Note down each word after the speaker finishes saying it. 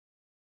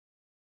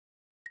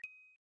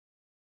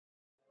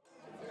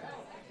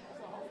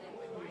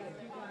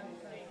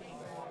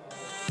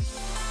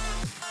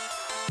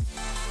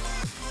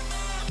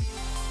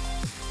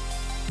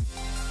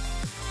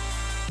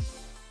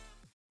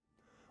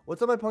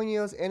What's up, my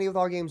Ponios? Andy with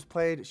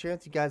Allgamesplayed, sharing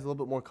with you guys a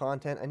little bit more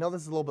content. I know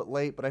this is a little bit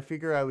late, but I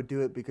figure I would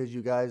do it because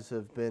you guys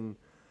have been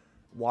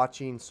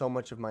watching so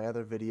much of my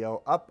other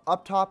video.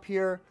 Up top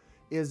here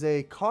is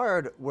a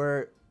card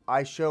where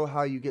I show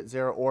how you get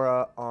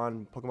Zeraora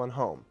on Pokemon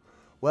Home.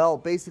 Well,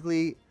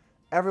 basically,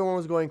 everyone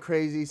was going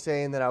crazy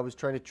saying that I was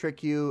trying to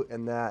trick you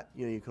and that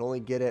you could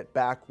only get it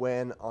back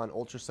when on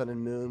Ultra Sun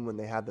and Moon when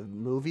they had the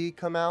movie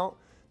come out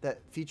that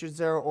featured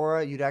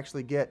Zeraora. You'd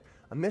actually get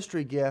a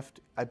mystery gift,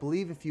 I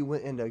believe, if you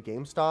went into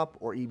GameStop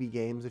or EB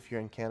Games if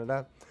you're in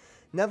Canada.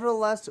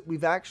 Nevertheless,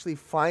 we've actually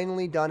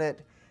finally done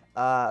it.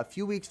 A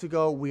few weeks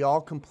ago, we all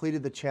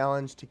completed the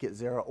challenge to get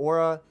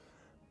Zeraora.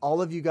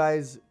 All of you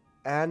guys,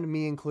 and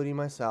me including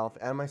myself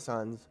and my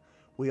sons,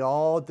 we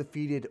all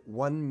defeated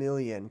 1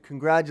 million.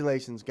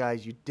 Congratulations,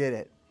 guys, you did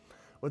it.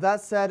 With that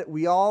said,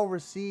 we all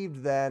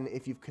received then,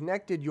 if you've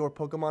connected your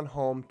Pokemon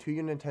Home to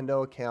your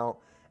Nintendo account,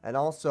 and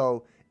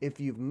also if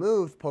you've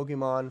moved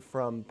Pokemon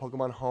from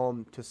Pokemon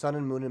Home to Sun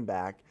and Moon and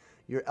back,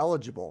 you're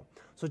eligible.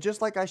 So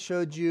just like I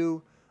showed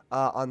you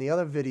on the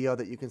other video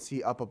that you can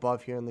see up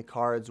above here in the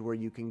cards, where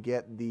you can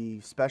get the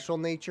special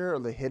nature or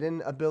the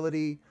hidden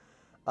ability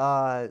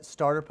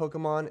starter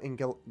Pokemon in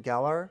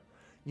Galar,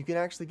 you can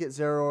actually get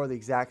Zeraora the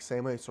exact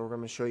same way, so we're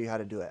going to show you how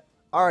to do it.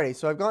 Alrighty,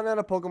 so I've gotten out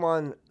of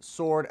Pokemon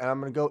Sword, and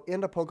I'm going to go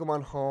into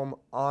Pokemon Home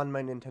on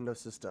my Nintendo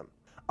system.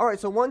 Alright,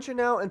 so once you're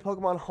now in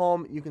Pokemon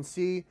Home, you can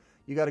see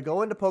you got to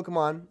go into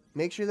Pokemon,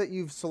 make sure that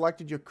you've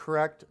selected your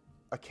correct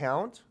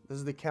account. This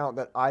is the account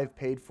that I've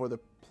paid for, the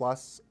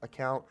Plus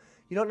account.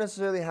 You don't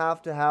necessarily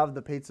have to have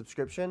the paid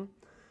subscription,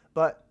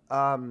 but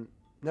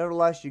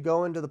nevertheless, you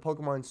go into the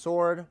Pokemon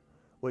Sword,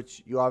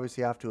 which you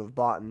obviously have to have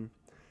bought,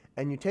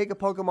 and you take a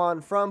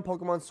Pokemon from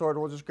Pokemon Sword.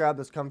 We'll just grab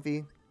this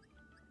Comfy,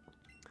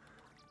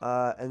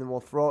 and then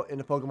we'll throw it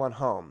into Pokemon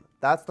Home.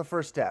 That's the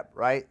first step,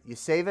 right? You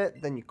save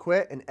it, then you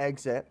quit and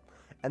exit,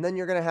 and then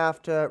you're going to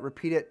have to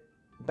repeat it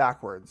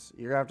backwards.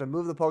 You're going to have to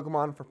move the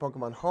Pokemon from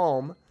Pokemon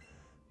Home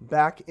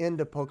back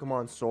into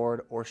Pokemon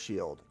Sword or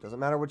Shield. Doesn't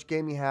matter which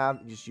game you have,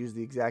 you just use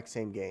the exact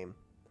same game.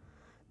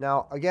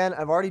 Now, again,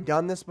 I've already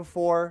done this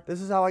before.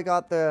 This is how I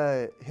got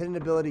the Hidden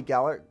Ability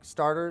Galar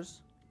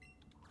starters.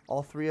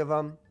 All 3 of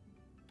them.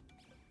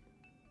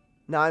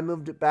 Now I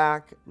moved it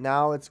back.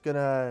 Now it's going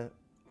to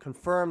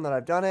confirm that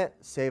I've done it.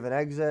 Save and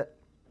exit.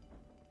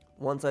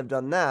 Once I've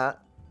done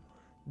that,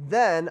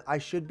 then I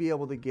should be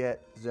able to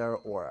get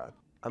Zeraora.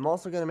 I'm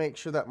also going to make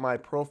sure that my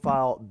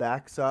profile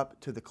backs up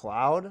to the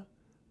cloud.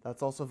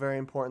 That's also very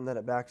important that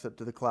it backs up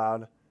to the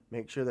cloud.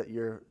 Make sure that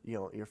your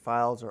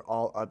files are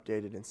all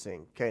updated and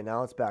synced. Okay,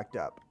 now it's backed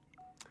up.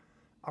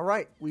 All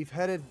right, we've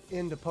headed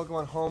into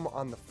Pokemon Home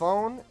on the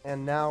phone,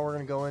 and now we're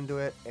going to go into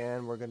it,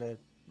 and we're going to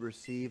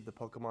receive the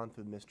Pokemon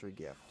through the mystery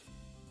gift.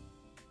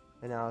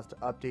 And now it's to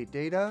update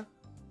data.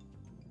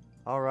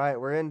 All right,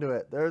 we're into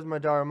it. There's my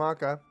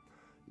Darumaka.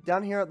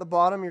 Down here at the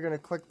bottom, you're going to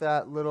click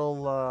that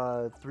little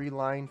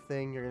 3-line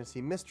thing. You're going to see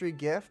mystery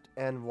gift,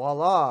 and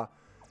voila,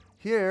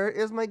 here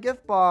is my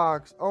gift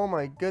box. Oh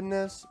my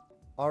goodness.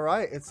 All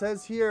right, it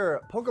says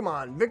here,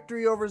 Pokemon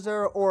victory over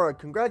Zeraora.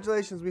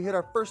 Congratulations, we hit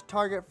our first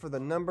target for the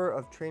number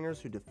of trainers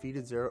who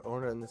defeated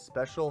Zeraora in the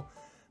special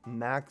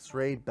max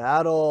raid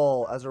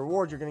battle. As a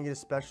reward, you're going to get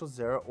a special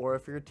Zeraora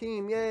for your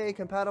team. Yay,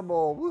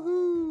 compatible.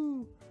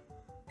 Woohoo.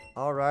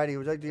 Alrighty,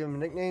 would you like to give him a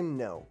nickname?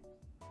 No.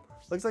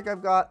 Looks like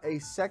I've got a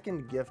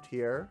second gift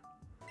here.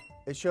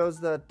 It shows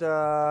that,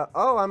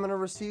 oh, I'm going to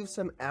receive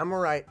some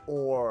Amorite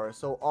ore.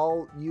 So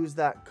I'll use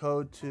that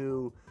code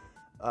to,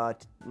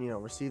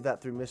 receive that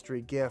through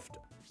mystery gift.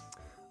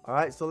 All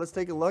right, so let's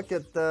take a look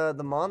at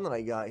the Mon that I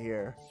got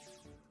here.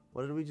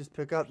 What did we just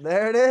pick up?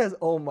 There it is.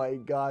 Oh my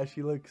gosh,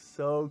 he looks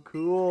so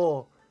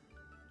cool.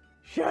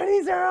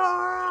 Shiny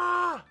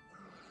Zeraora!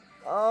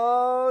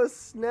 Oh,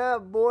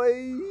 snap,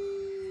 boy.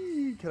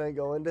 Can I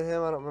go into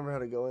him? I don't remember how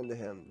to go into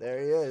him. There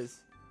he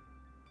is.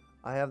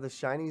 I have the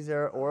Shiny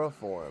Zeraora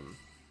form.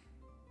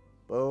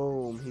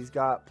 Boom. He's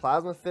got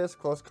Plasma Fist,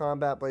 Close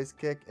Combat, Blaze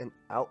Kick, and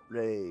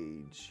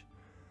Outrage.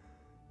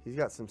 He's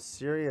got some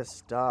serious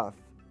stuff.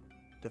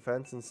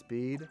 Defense and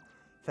speed.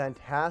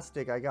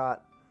 Fantastic. I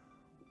got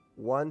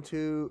 1,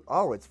 2.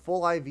 Oh, it's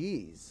full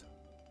IVs.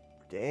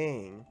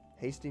 Dang.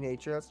 Hasty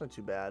nature. That's not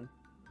too bad.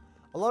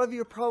 A lot of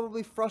you are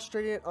probably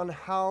frustrated on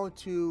how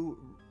to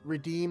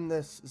redeem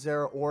this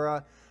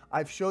Zeraora.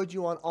 I've showed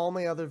you on all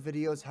my other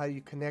videos how you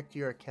connect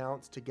your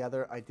accounts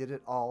together. I did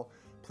it all.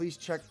 Please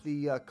check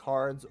the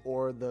cards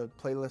or the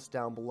playlist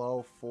down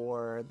below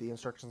for the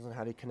instructions on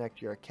how to connect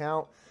your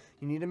account.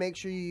 You need to make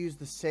sure you use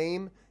the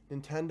same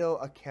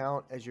Nintendo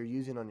account as you're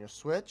using on your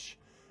Switch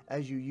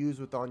as you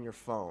use on your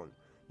phone.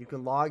 You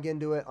can log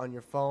into it on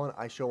your phone.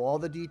 I show all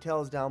the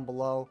details down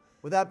below.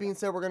 With that being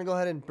said, we're going to go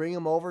ahead and bring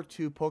him over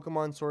to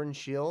Pokemon Sword and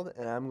Shield,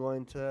 and I'm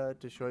going to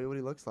show you what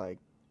he looks like.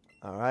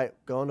 All right,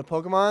 going to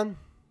Pokemon.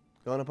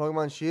 Going to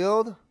Pokemon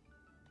Shield.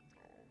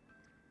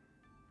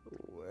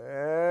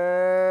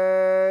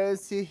 Where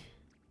is he?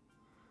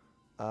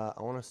 I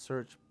want to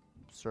search,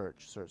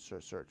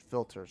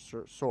 filter,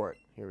 sort.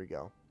 Here we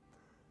go.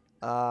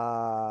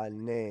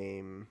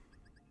 Name.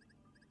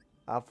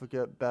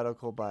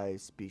 Alphabetical by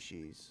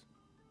species.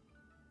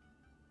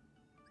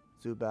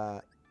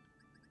 Zubat,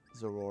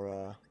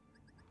 Zeraora.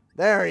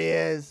 There he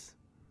is.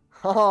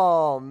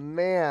 Oh,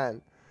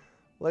 man.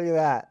 Look at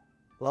that.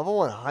 Level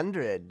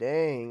 100.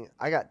 Dang.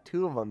 I got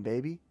 2 of them,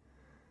 baby.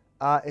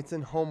 It's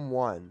in home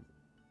 1.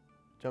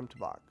 Jump to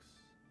box.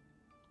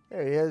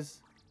 There he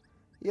is.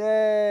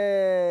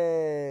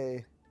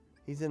 Yay.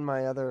 He's in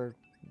my other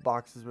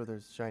boxes where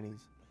there's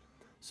shinies.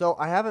 So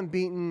I haven't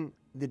beaten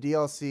the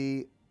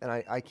DLC, and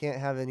I can't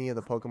have any of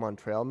the Pokemon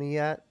trail me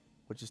yet,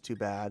 which is too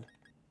bad.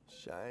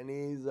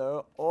 Shiny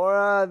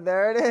Zeraora.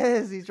 There it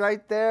is. He's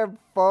right there,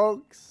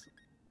 folks.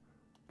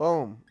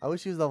 Boom. I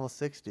wish he was level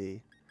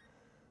 60.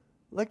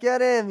 Look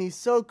at him. He's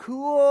so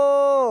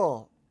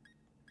cool.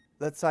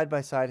 Let's side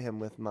by side him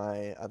with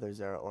my other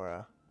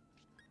Zeraora.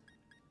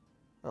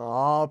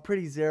 Oh,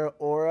 pretty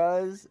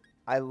Zeraoras.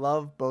 I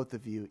love both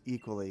of you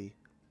equally.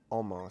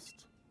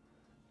 Almost.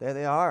 There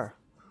they are.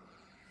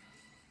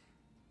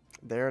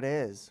 There it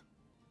is.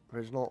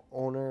 Original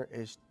owner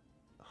is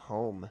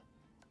home.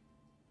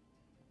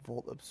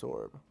 Volt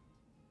absorb.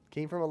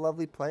 Came from a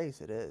lovely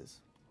place. It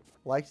is.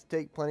 Likes to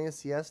take plenty of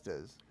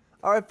siestas.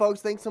 Alright,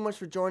 folks. Thanks so much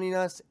for joining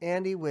us.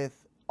 Andy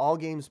with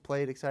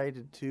Allgamesplayed.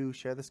 Excited to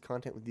share this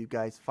content with you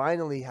guys.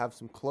 Finally have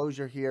some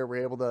closure here.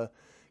 We're able to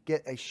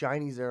get a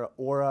Shiny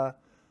Zeraora.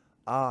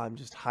 I'm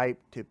just hyped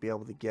to be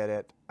able to get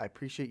it. I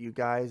appreciate you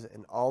guys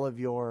and all of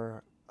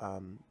your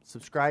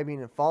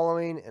subscribing and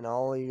following, and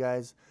all of you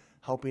guys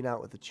helping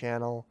out with the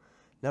channel.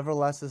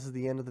 Nevertheless, this is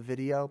the end of the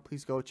video.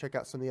 Please go check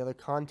out some of the other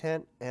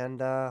content,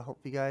 and hope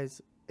you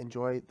guys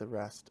enjoy the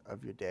rest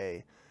of your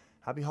day.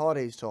 Happy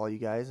holidays to all you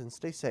guys, and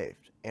stay safe.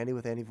 Andy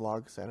with Andy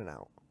Vlog signing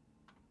out.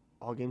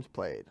 All games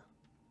played.